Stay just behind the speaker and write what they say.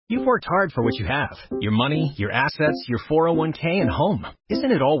You've worked hard for what you have. Your money, your assets, your 401k, and home.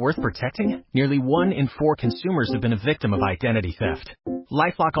 Isn't it all worth protecting? Nearly 1 in 4 consumers have been a victim of identity theft.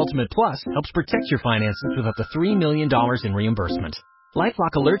 LifeLock Ultimate Plus helps protect your finances with up to $3 million in reimbursement.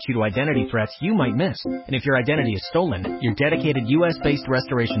 LifeLock alerts you to identity threats you might miss. And if your identity is stolen, your dedicated U.S.-based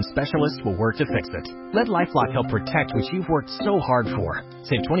restoration specialist will work to fix it. Let LifeLock help protect what you've worked so hard for.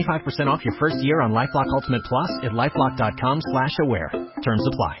 Save 25% off your first year on LifeLock Ultimate Plus at LifeLock.com/aware. Terms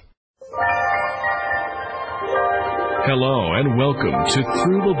apply. Hello and welcome to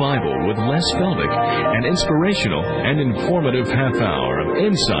Through the Bible with Les Feldick, an inspirational and informative half hour of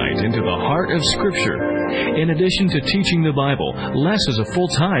insight into the heart of Scripture. In addition to teaching the Bible, Les is a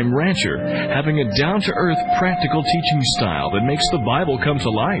full-time rancher, having a down-to-earth, practical teaching style that makes the Bible come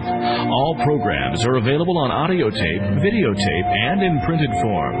to life. All programs are available on audio tape, videotape, and in printed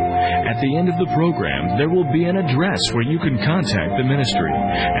form. At the end of the program, there will be an address where you can contact the ministry.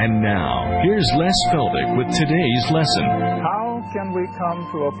 And now, here's Les Feldick with today's lesson. How can we come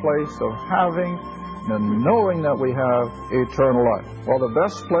to a place of having and knowing that we have eternal life? Well, the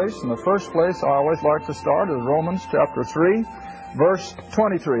best place, and the first place I always like to start is Romans chapter 3, verse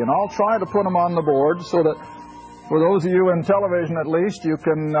 23. And I'll try to put them on the board so that for those of you in television at least, you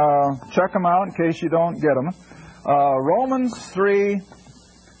can check them out in case you don't get them. Romans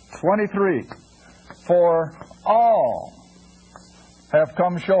 3:23. For all have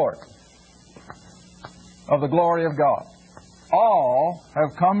come short of the glory of God. All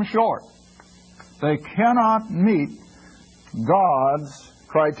have come short. They cannot meet God's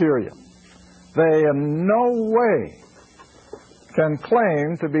criteria. They in no way can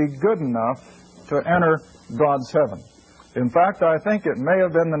claim to be good enough to enter God's heaven. In fact, I think it may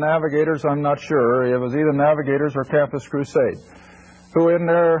have been the Navigators, I'm not sure. It was either Navigators or Campus Crusade, who in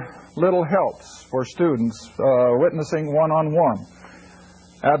their little helps for students, witnessing one-on-one,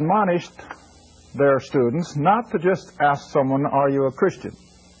 admonished their students not to just ask someone, are you a Christian?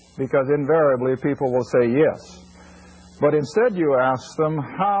 Because invariably people will say yes. But instead you ask them,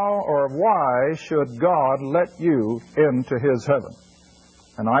 how or why should God let you into His heaven?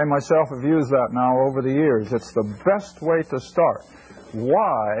 And I myself have used that now over the years. It's the best way to start.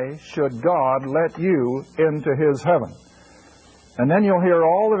 Why should God let you into His heaven? And then you'll hear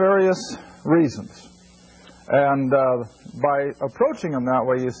all the various reasons. And by approaching them that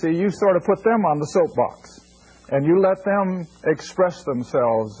way, you see, you sort of put them on the soapbox. And you let them express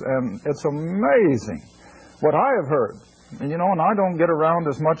themselves. And it's amazing what I have heard. And and I don't get around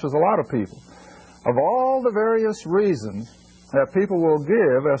as much as a lot of people. Of all the various reasons that people will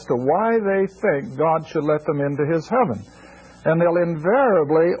give as to why they think God should let them into His heaven. And they'll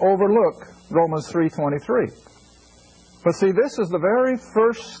invariably overlook Romans 3:23. But see, this is the very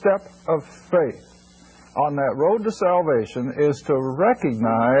first step of faith on that road to salvation, is to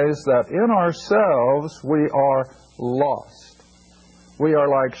recognize that in ourselves we are lost. We are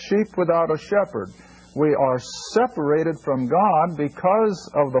like sheep without a shepherd. We are separated from God because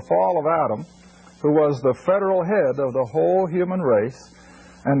of the fall of Adam, who was the federal head of the whole human race,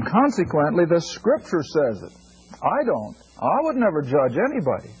 and consequently the Scripture says it. I would never judge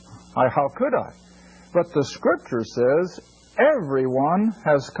anybody. How could I? But the Scripture says everyone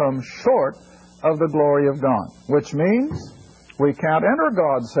has come short of the glory of God, which means we can't enter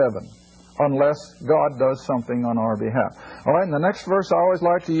God's heaven unless God does something on our behalf. All right, and the next verse I always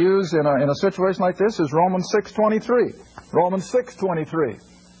like to use in a situation like this is Romans 6:23. Romans 6:23.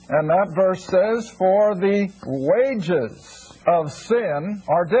 And that verse says, for the wages of sin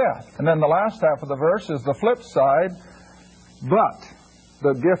are death. And then the last half of the verse is the flip side, but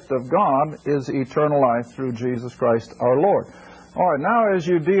the gift of God is eternal life through Jesus Christ our Lord. All right, now as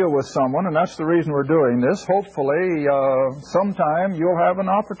you deal with someone, and that's the reason we're doing this, hopefully sometime you'll have an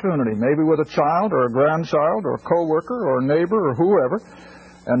opportunity, maybe with a child or a grandchild or a coworker or a neighbor or whoever,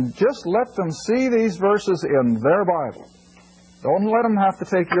 and just let them see these verses in their Bible. Don't let them have to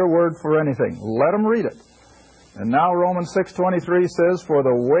take your word for anything. Let them read it. And now Romans 6:23 says, for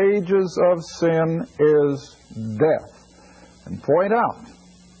the wages of sin is death. And point out,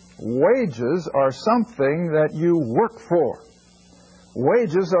 wages are something that you work for.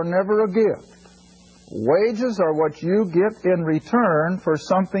 Wages are never a gift. Wages are what you get in return for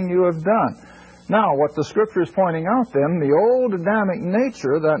something you have done. Now, what the Scripture is pointing out then, the old Adamic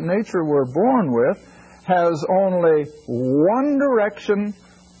nature, that nature we're born with, has only one direction,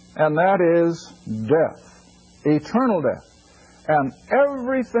 and that is death, eternal death. And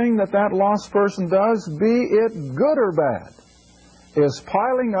everything that lost person does, be it good or bad, is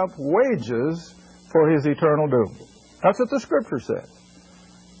piling up wages for his eternal doom. That's what the Scripture says.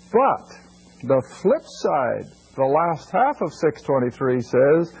 But the flip side the last half of 6:23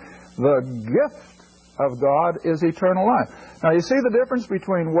 says, the gift of God is eternal life. Now you see the difference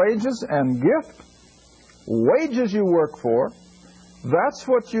between wages and gift? Wages you work for, that's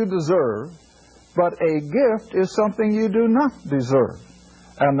what you deserve, but a gift is something you do not deserve.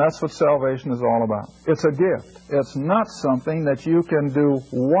 And that's what salvation is all about. It's a gift. It's not something that you can do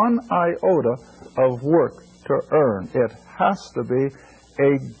one iota of work to earn. It has to be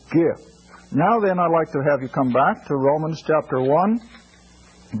a gift. Now then, I'd like to have you come back to Romans chapter 1,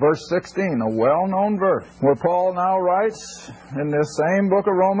 verse 16, a well-known verse, where Paul now writes in this same book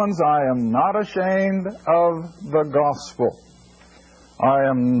of Romans, I am not ashamed of the gospel. I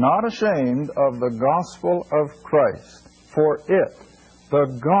am not ashamed of the gospel of Christ, for it,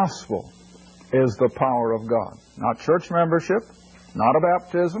 the gospel, is the power of God. Not church membership, not a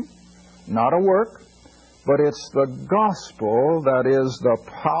baptism, not a work, but it's the gospel that is the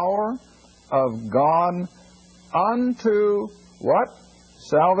power of God unto what?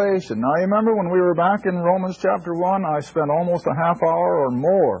 Salvation. Now you remember when we were back in Romans chapter 1, I spent almost a half hour or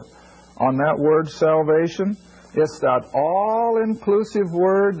more on that word salvation. It's that all-inclusive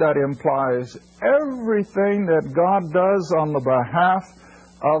word that implies everything that God does on the behalf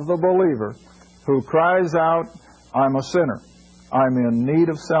of the believer who cries out, I'm a sinner. I'm in need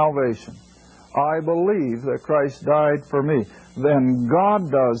of salvation. I believe that Christ died for me. Then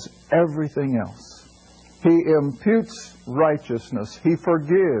God does everything else. He imputes righteousness. He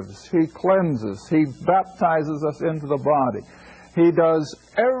forgives. He cleanses. He baptizes us into the body. He does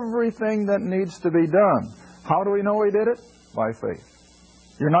everything that needs to be done. How do we know He did it? By faith.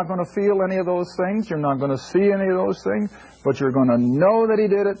 You're not going to feel any of those things. You're not going to see any of those things. But you're going to know that He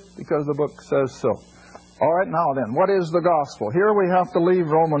did it because the book says so. All right, now then, what is the gospel? Here we have to leave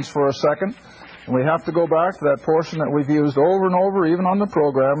Romans for a second. And we have to go back to that portion that we've used over and over, even on the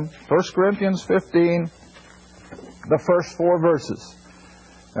program, 1 Corinthians 15, the first 4 verses.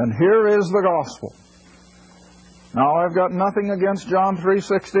 And here is the gospel. Now, I've got nothing against John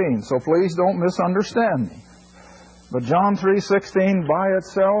 3:16, so please don't misunderstand me. But John 3:16 by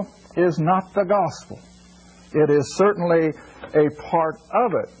itself is not the gospel. It is certainly a part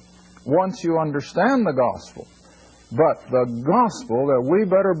of it once you understand the gospel. But the gospel that we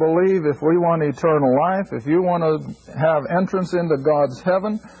better believe if we want eternal life, if you want to have entrance into God's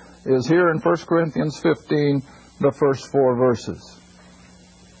heaven, is here in 1 Corinthians 15, the first 4 verses.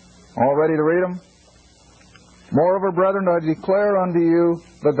 All ready to read them? Moreover, brethren, I declare unto you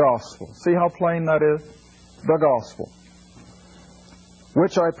the gospel. See how plain that is? The gospel.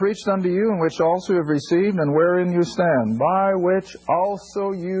 Which I preached unto you, and which also you have received, and wherein you stand, by which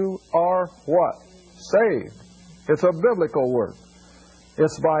also you are what? Saved. It's a biblical word.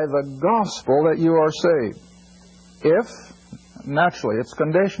 It's by the gospel that you are saved. If, naturally, it's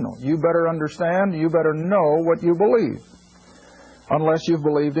conditional. You better understand, you better know what you believe, unless you've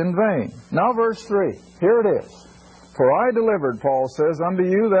believed in vain. Now verse 3, here it is. For I delivered, Paul says, unto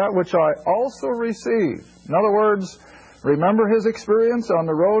you that which I also received. In other words, remember his experience on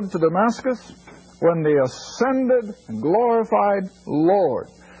the road to Damascus? When the ascended and glorified Lord,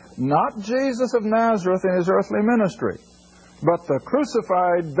 not Jesus of Nazareth in his earthly ministry, but the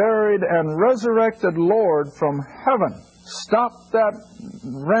crucified, buried, and resurrected Lord from heaven, stopped that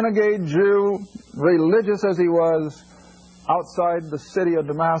renegade Jew, religious as he was, outside the city of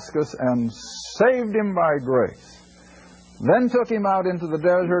Damascus and saved him by grace. Then took him out into the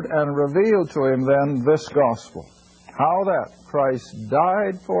desert and revealed to him then this gospel. How that Christ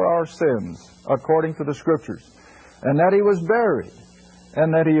died for our sins, according to the Scriptures, and that He was buried,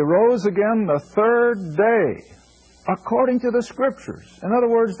 and that He arose again the 3rd day, according to the Scriptures. In other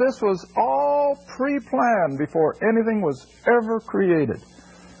words, this was all pre-planned before anything was ever created.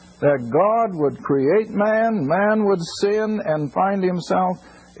 That God would create man, man would sin and find himself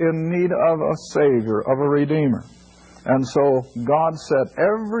in need of a Savior, of a Redeemer. And so God set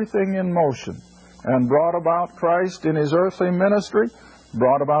everything in motion and brought about Christ in His earthly ministry,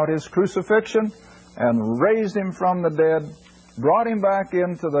 brought about His crucifixion, and raised Him from the dead, brought Him back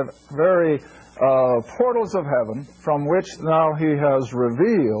into the very portals of heaven, from which now He has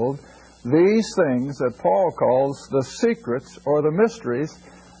revealed these things that Paul calls the secrets or the mysteries,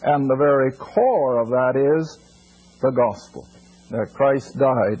 and the very core of that is the gospel, that Christ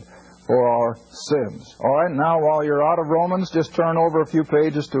died for our sins. All right, now while you're out of Romans, just turn over a few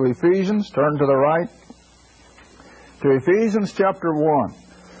pages to Ephesians. Turn to the right to Ephesians chapter 1.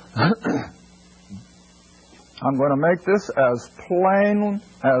 I'm going to make this as plain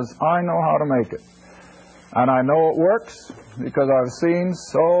as I know how to make it. And I know it works because I've seen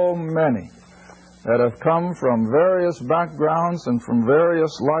so many that have come from various backgrounds and from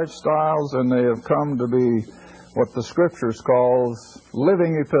various lifestyles, and they have come to be what the Scriptures calls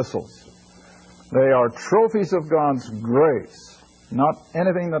living epistles. They are trophies of God's grace. Not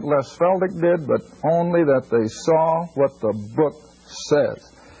anything that Les Feldick did, but only that they saw what the book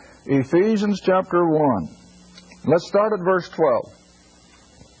says. Ephesians chapter 1. Let's start at verse 12.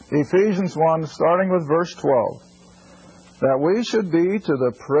 Ephesians 1, starting with verse 12. That we should be to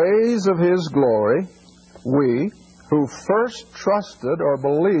the praise of His glory, we who first trusted or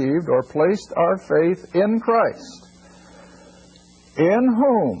believed or placed our faith in Christ, in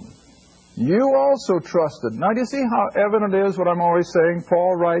whom you also trusted. Now, do you see how evident it is what I'm always saying?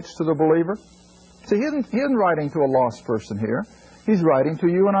 Paul writes to the believer. See, he isn't writing to a lost person here. He's writing to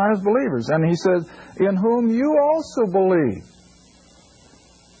you and I as believers. And he says, in whom you also believe.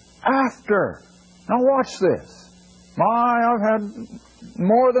 After. Now watch this. I've had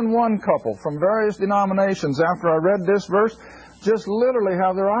more than one couple from various denominations, after I read this verse, just literally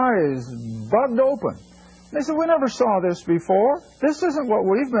have their eyes bugged open. They said, we never saw this before. This isn't what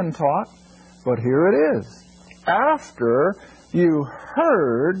we've been taught. But here it is. After you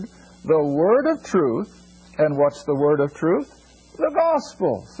heard the word of truth, and what's the word of truth? The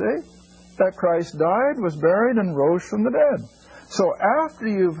gospel, see? That Christ died, was buried, and rose from the dead. So after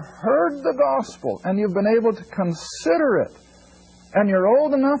you've heard the gospel, and you've been able to consider it, and you're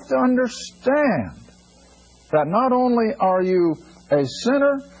old enough to understand that not only are you a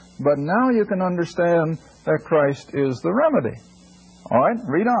sinner, but now you can understand that Christ is the remedy. All right,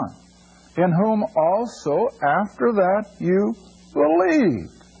 read on. In whom also, after that, you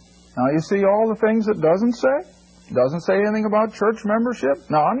believed. Now, you see all the things it doesn't say? It doesn't say anything about church membership.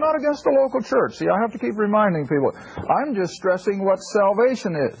 Now, I'm not against the local church. See, I have to keep reminding people. I'm just stressing what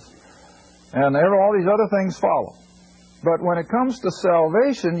salvation is. And all these other things follow. But when it comes to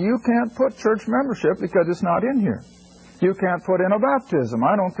salvation, you can't put church membership because it's not in here. You can't put in a baptism.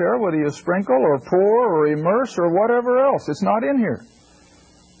 I don't care whether you sprinkle or pour or immerse or whatever else. It's not in here.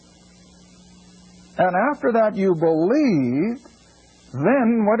 And after that you believed,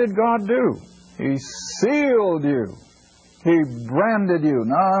 then what did God do? He sealed you. He branded you.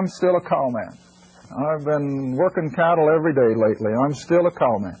 Now I'm still a cowman. I've been working cattle every day lately. I'm still a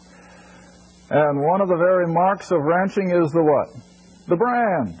cowman. And one of the very marks of ranching is the what? The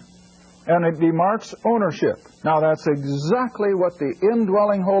brand. And it demarks ownership. Now that's exactly what the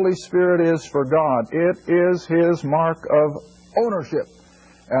indwelling Holy Spirit is for God. It is His mark of ownership.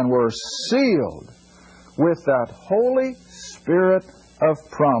 And we're sealed with that Holy Spirit of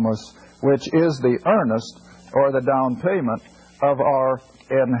promise, which is the earnest or the down payment of our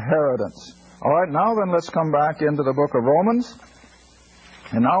inheritance. All right, now then let's come back into the book of Romans.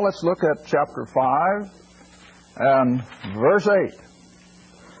 And now let's look at chapter 5 and verse 8.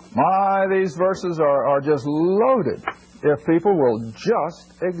 These verses are just loaded if people will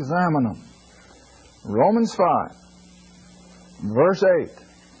just examine them. Romans 5, verse 8.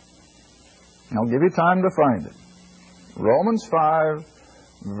 I'll give you time to find it. Romans 5,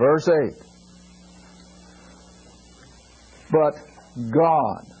 verse 8. But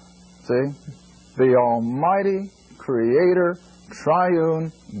God, see, the Almighty Creator,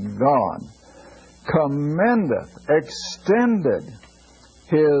 Triune God, commendeth, extended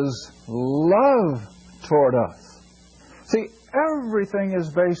His love toward us. See, everything is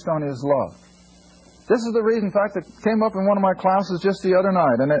based on His love. This is the reason, in fact, that came up in one of my classes just the other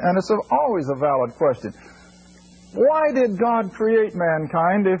night, and it's always a valid question. Why did God create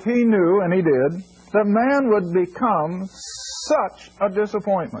mankind if He knew, and He did, that man would become such a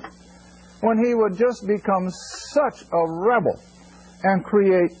disappointment? When he would just become such a rebel and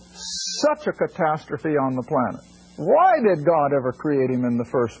create such a catastrophe on the planet? Why did God ever create him in the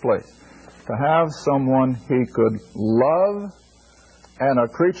first place? To have someone He could love and a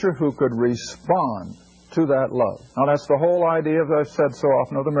creature who could respond to that love. Now that's the whole idea, as I've said so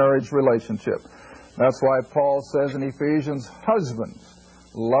often, of the marriage relationship. That's why Paul says in Ephesians, husbands,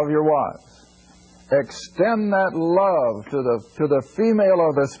 love your wives. Extend that love to the female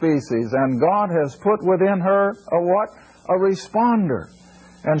of the species, and God has put within her a what? A responder.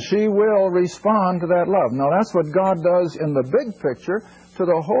 And she will respond to that love. Now that's what God does in the big picture to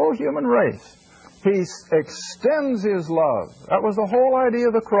the whole human race. He extends His love. That was the whole idea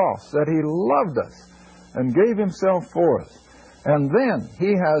of the cross, that He loved us and gave Himself for us. And then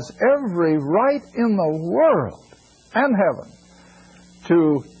He has every right in the world and heaven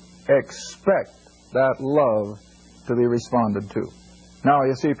to expect that love to be responded to. Now,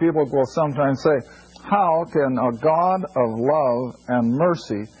 you see, people will sometimes say, how can a God of love and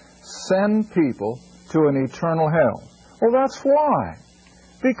mercy send people to an eternal hell? Well, that's why.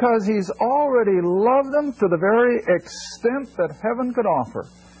 Because He's already loved them to the very extent that heaven could offer.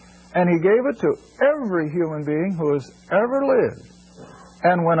 And He gave it to every human being who has ever lived.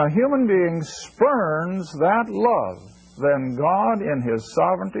 And when a human being spurns that love, then God in His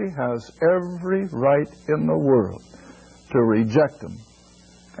sovereignty has every right in the world to reject them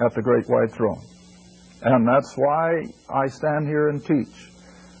at the great white throne. And that's why I stand here and teach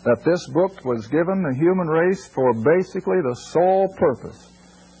that this book was given the human race for basically the sole purpose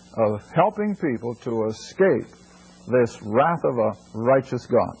of helping people to escape this wrath of a righteous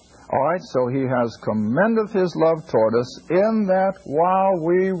God. All right, so He has commended His love toward us in that while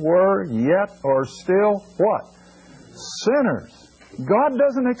we were yet or still what? Sinners. God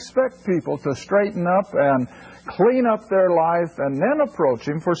doesn't expect people to straighten up and clean up their life and then approach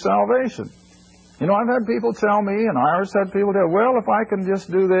Him for salvation. You know, I've had people tell me, and Iris had people tell, well, if I can just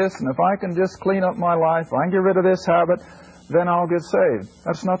do this, and if I can just clean up my life, I can get rid of this habit, then I'll get saved.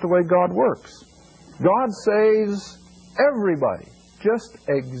 That's not the way God works. God saves everybody just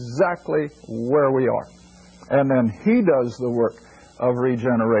exactly where we are. And then He does the work of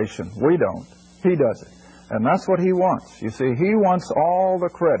regeneration. We don't. He does it. And that's what He wants. You see, He wants all the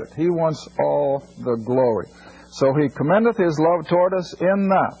credit. He wants all the glory. So He commendeth His love toward us in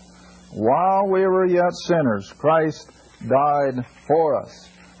that while we were yet sinners, Christ died for us.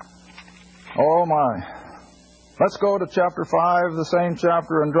 Oh my. Let's go to chapter 5, the same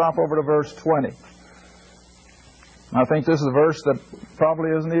chapter, and drop over to verse 20. I think this is a verse that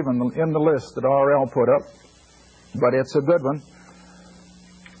probably isn't even in the list that R.L. put up, but it's a good one.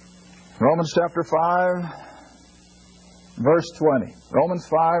 Romans chapter 5, verse 20. Romans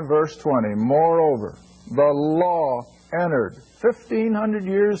 5, verse 20. Moreover, the law entered 1,500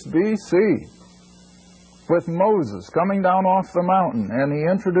 years B.C. with Moses coming down off the mountain, and he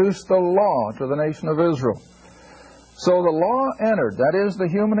introduced the law to the nation of Israel. So the law entered, that is the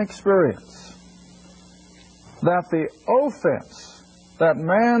human experience, that the offense, that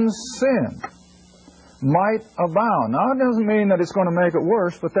man's sin, might abound. Now, it doesn't mean that it's going to make it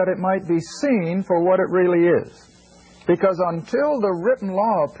worse, but that it might be seen for what it really is. Because until the written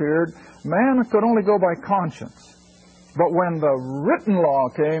law appeared, man could only go by conscience. But when the written law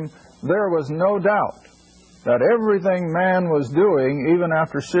came, there was no doubt that everything man was doing, even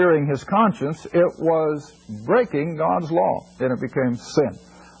after searing his conscience, it was breaking God's law. Then it became sin.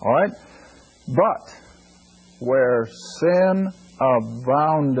 All right? But where sin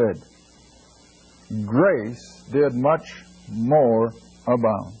abounded, grace did much more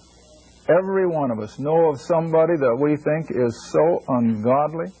abound. Every one of us know of somebody that we think is so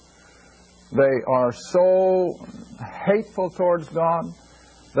ungodly. They are so hateful towards God.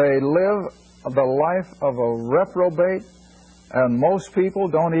 They live the life of a reprobate, and most people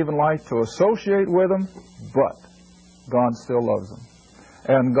don't even like to associate with them, but God still loves them.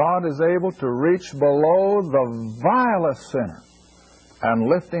 And God is able to reach below the vilest sinner and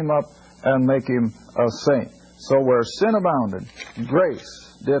lift him up and make him a saint. So where sin abounded,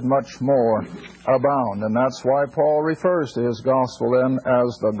 grace did much more abound. And that's why Paul refers to his gospel then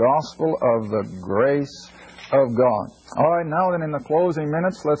as the gospel of the grace of God. All right, now then in the closing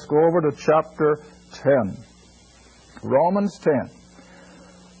minutes, let's go over to chapter 10. Romans 10.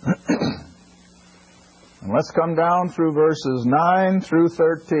 And let's come down through verses 9 through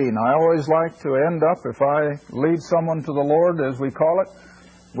 13. I always like to end up, if I lead someone to the Lord, as we call it,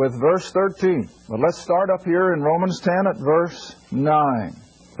 with verse 13. But let's start up here in Romans 10 at verse 9.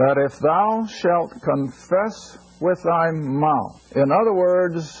 That if thou shalt confess with thy mouth. In other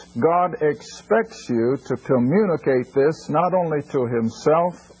words, God expects you to communicate this not only to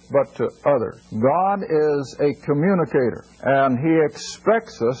Himself, but to others. God is a communicator, and He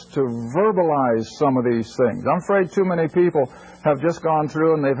expects us to verbalize some of these things. I'm afraid too many people have just gone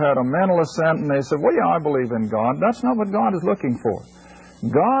through and they've had a mental assent and they said, well, yeah, I believe in God. That's not what God is looking for.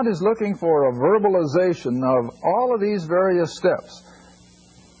 God is looking for a verbalization of all of these various steps.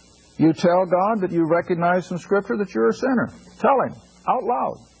 You tell God that you recognize from Scripture that you're a sinner. Tell Him out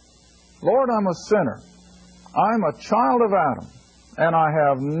loud, Lord, I'm a sinner. I'm a child of Adam, and I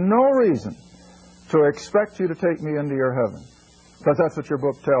have no reason to expect you to take me into your heaven. Because that's what your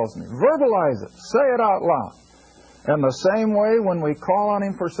book tells me. Verbalize it. Say it out loud. And the same way when we call on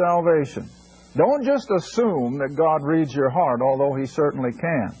Him for salvation, don't just assume that God reads your heart, although He certainly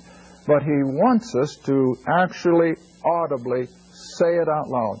can. But He wants us to actually audibly say it out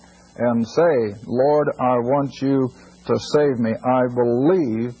loud. And say, Lord, I want you to save me. I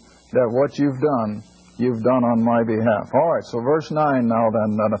believe that what you've done on my behalf. All right, so verse 9 now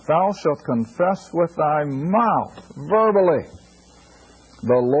then, that if thou shalt confess with thy mouth, verbally,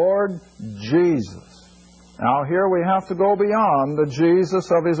 the Lord Jesus. Now here we have to go beyond the Jesus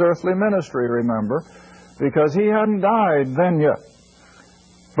of His earthly ministry, remember, because He hadn't died then yet.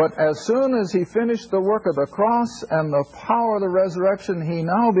 But as soon as he finished the work of the cross and the power of the resurrection, he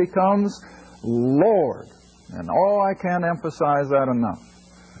now becomes Lord. And oh, I can't emphasize that enough.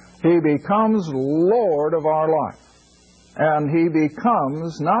 He becomes Lord of our life. And he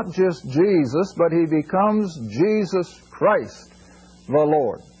becomes not just Jesus, but he becomes Jesus Christ, the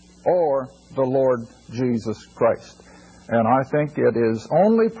Lord, or the Lord Jesus Christ. And I think it is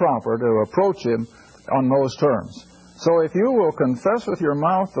only proper to approach him on those terms. So if you will confess with your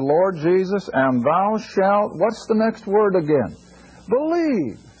mouth the Lord Jesus, and thou shalt, what's the next word again?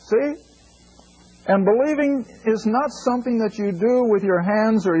 Believe. See? And believing is not something that you do with your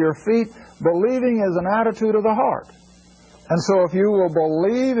hands or your feet. Believing is an attitude of the heart. And so if you will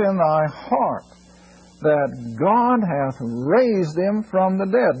believe in thy heart that God hath raised him from the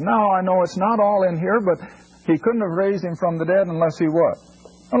dead. Now, I know it's not all in here, but he couldn't have raised him from the dead unless he what?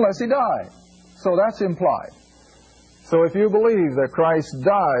 Unless he died. So that's implied. So if you believe that Christ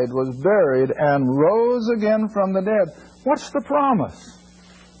died, was buried, and rose again from the dead, what's the promise?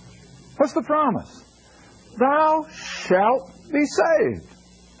 What's the promise? Thou shalt be saved.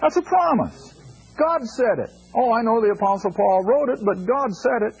 That's a promise. God said it. Oh, I know the Apostle Paul wrote it, but God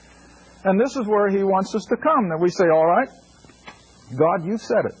said it. And this is where he wants us to come. That we say, all right, God, you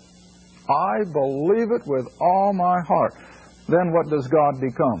said it. I believe it with all my heart. Then what does God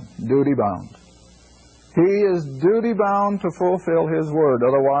become? Duty bound. He is duty bound to fulfill his word.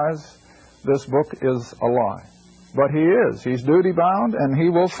 Otherwise, this book is a lie. But he is. He's duty bound, and he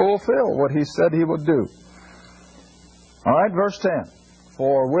will fulfill what he said he would do. All right, verse 10.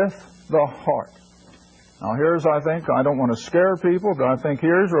 For with the heart. Now here's, I think, I don't want to scare people, but I think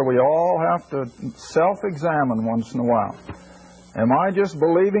here's where we all have to self-examine once in a while. Am I just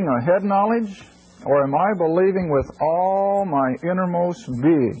believing a head knowledge, or am I believing with all my innermost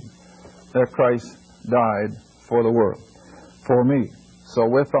being that Christ died for the world, for me? So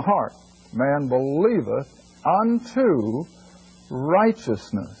with the heart, man believeth unto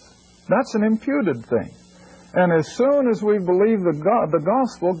righteousness. That's an imputed thing. And as soon as we believe the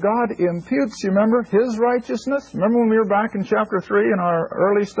gospel, God imputes, you remember, his righteousness. Remember when we were back in chapter 3 in our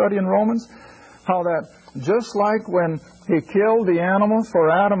early study in Romans? How that just like when he killed the animals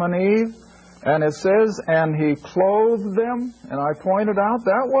for Adam and Eve, and it says, and he clothed them, and I pointed out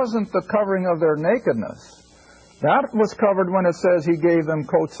that wasn't the covering of their nakedness. That was covered when it says he gave them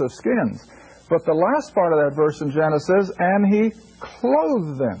coats of skins. But the last part of that verse in Genesis says, and he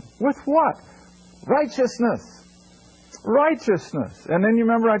clothed them. With what? Righteousness. Righteousness. And then you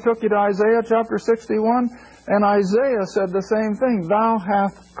remember I took you to Isaiah chapter 61, and Isaiah said the same thing. Thou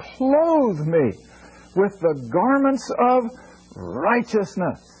hast clothed me with the garments of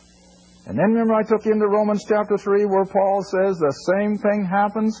righteousness. And then remember I took you into Romans chapter 3 where Paul says the same thing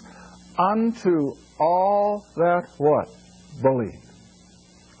happens unto all that what? Believe.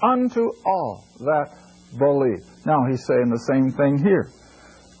 Unto all that believe. Now he's saying the same thing here.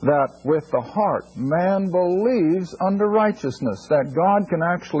 That with the heart man believes unto righteousness. That God can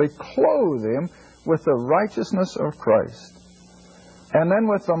actually clothe him with the righteousness of Christ. And then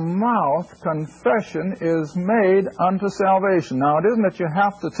with the mouth, confession is made unto salvation. Now, it isn't that you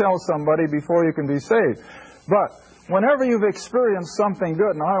have to tell somebody before you can be saved. But whenever you've experienced something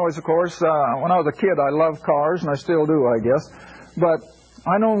good, and I always, of course, when I was a kid, I loved cars, and I still do, I guess. But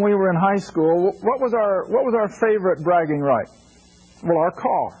I know when we were in high school, what was our favorite bragging right? Well, our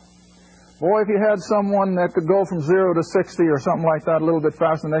car. Boy, if you had someone that could go from 0 to 60 or something like that a little bit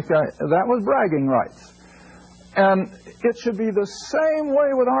faster than the next guy, that was bragging rights. And it should be the same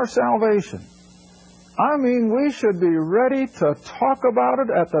way with our salvation. I mean, we should be ready to talk about it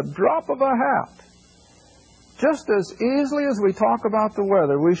at the drop of a hat. Just as easily as we talk about the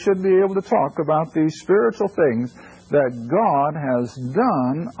weather, we should be able to talk about these spiritual things that God has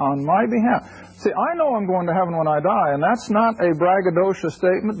done on my behalf. See, I know I'm going to heaven when I die, and that's not a braggadocious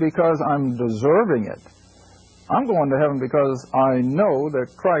statement because I'm deserving it. I'm going to heaven because I know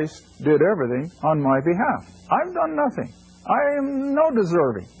that Christ did everything on my behalf. I've done nothing. I am no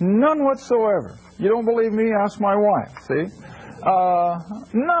deserving. None whatsoever. You don't believe me? Ask my wife, see?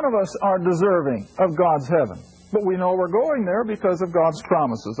 None of us are deserving of God's heaven. But we know we're going there because of God's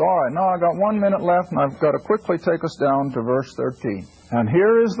promises. All right, now I've got 1 minute left, and I've got to quickly take us down to verse 13. And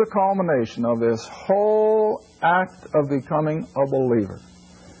here is the culmination of this whole act of becoming a believer.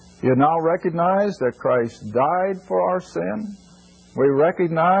 You now recognize that Christ died for our sin. We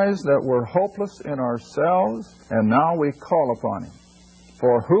recognize that we're hopeless in ourselves, and now we call upon him.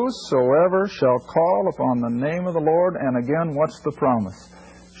 For whosoever shall call upon the name of the Lord, and again, what's the promise?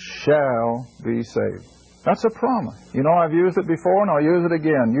 Shall be saved. That's a promise. You know, I've used it before, and I'll use it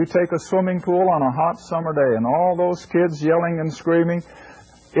again. You take a swimming pool on a hot summer day, and all those kids yelling and screaming,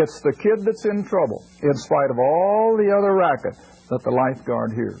 It's the kid that's in trouble, in spite of all the other racket, that the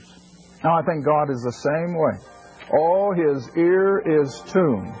lifeguard hears. Now, I think God is the same way. Oh, His ear is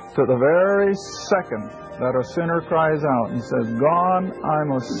tuned to the very second that a sinner cries out and says, God,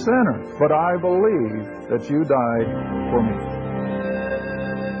 I'm a sinner, but I believe that you died for me.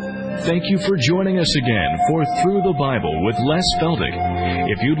 Thank you for joining us again for Through the Bible with Les Feldick.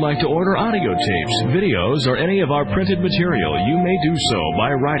 If you'd like to order audio tapes, videos, or any of our printed material, you may do so by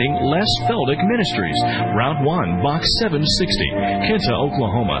writing Les Feldick Ministries, Route 1, Box 760, Kinta,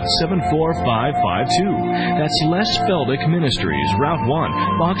 Oklahoma, 74552. That's Les Feldick Ministries, Route 1,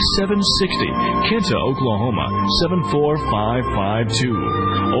 Box 760, Kinta, Oklahoma,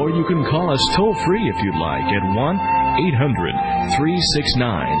 74552. Or you can call us toll-free if you'd like at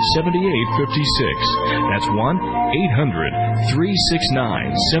 1-800-369-7856. That's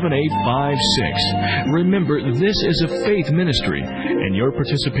 1-800-369-7856. Remember, this is a faith ministry, and your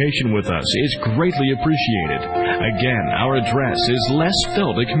participation with us is greatly appreciated. Again, our address is Les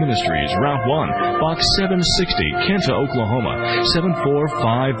Feldick Ministries, Route 1, Box 760, Kinta, Oklahoma,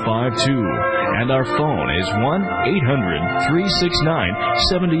 74552. And our phone is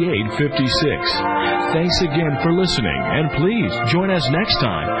 1-800-369-7856. Thanks again for listening, and please join us next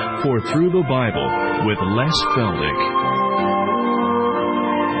time for Through the Bible with Les Feldick.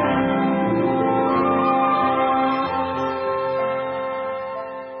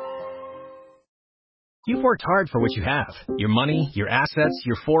 You've worked hard for what you have. Your money, your assets,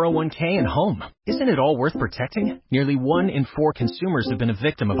 your 401k, and home. Isn't it all worth protecting? Nearly 1 in 4 consumers have been a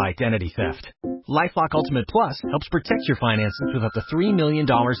victim of identity theft. LifeLock Ultimate Plus helps protect your finances with up to $3 million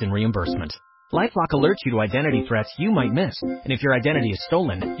in reimbursement. LifeLock alerts you to identity threats you might miss. And if your identity is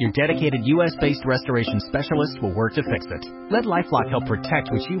stolen, your dedicated U.S.-based restoration specialist will work to fix it. Let LifeLock help protect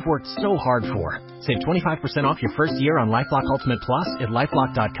what you've worked so hard for. Save 25% off your first year on LifeLock Ultimate Plus at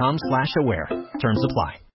LifeLock.com/aware. Terms apply.